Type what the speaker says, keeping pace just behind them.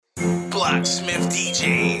Blacksmith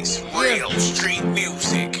DJs, real street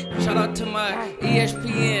music. Shout out to my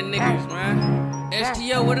ESPN niggas, man.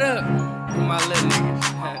 STO, what up? My little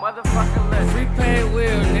niggas. Motherfucking list. Free paid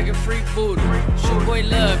wheel, nigga, free booty. Your boy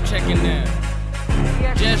Love checking in.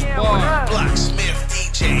 Just bar. Blacksmith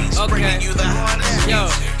DJs, bringing you the hottest Yo,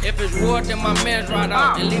 music. if it's war, then my man's right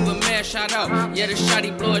out. And leave a man shot out. Yeah, the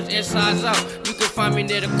shotty blow his insides out. You can find me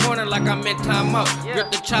near the corner like I'm in timeout.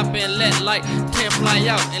 Grip the chopper and let like 10 fly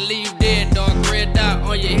out. And leave you dead, dog. Red dot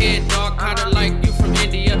on your head, dog. Kinda like you from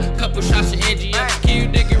India. Couple shots of India. Can you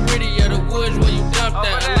dig it rid of the woods where you dumped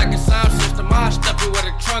that? I like a sound system, I stuff it where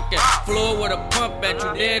the trunk at. Floor with a pump at.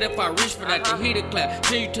 You dead if I reach for that, the heater clap.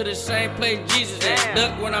 Send you to the same place Jesus at.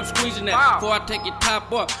 Duck when I'm squeezing that. Before I take your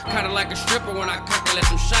top off. Kinda like a stripper when I cock and let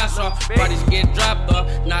them shots off. Bodies get dropped off.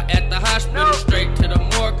 Not at the hospital, straight to the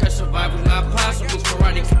morgue. Cause survival's not possible.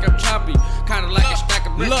 Karate kick up choppy. Kinda like a stack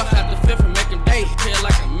of bricks. Tap the fifth and make them disappear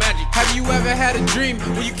like a magic. Have you ever had a dream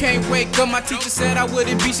when you can't wake up? My teacher said I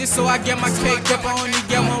wouldn't be shit, so I get my cake up. I only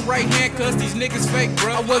get one right hand, cause these niggas fake,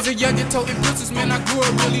 bro. I was a young and toting princess, man, I grew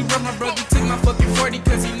up really rough. My brother took my fucking 40,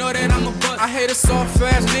 cause he know that I'm a buck. I hate a soft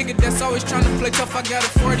ass nigga that's always trying to play tough. I got a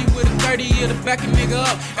 40 with a 30, yeah, to back a nigga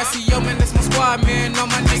up. SEO, man, that's my squad, man. All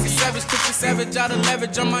my niggas savage, took the savage out of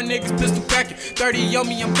leverage. On my niggas pistol packing. 30 on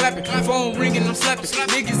me, I'm clapping. Phone ringing, I'm slapping.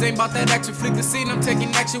 Niggas ain't bout that action. Flick the scene, I'm taking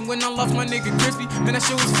action. When I lost my nigga Crispy, man, that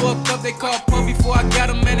shit was fucked up. They called Pump before I got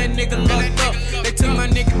him, man, that nigga locked up. They took my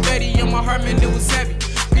nigga Betty on my heart, man, it was heavy.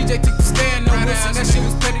 PJ took the stand, no Wilson, that shit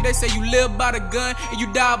was petty. They say you live by the gun and you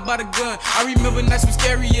die by the gun. I remember nights was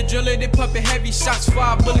scary, a driller, they pumping heavy shots,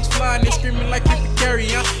 5 bullets flying, they screaming like you can carry,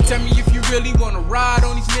 huh? Tell me if you really wanna ride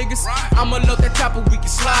on these niggas. I'ma load that chopper, we can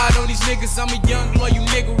slide on these niggas. I'm a young loyal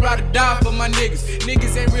nigga, ride or die for my niggas.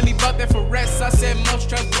 Niggas ain't really bout that for rest. I said most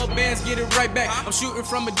trust, blow bands, get it right back. I'm shooting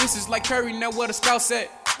from a distance like Curry, now what a scout said.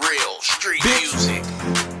 Real street music.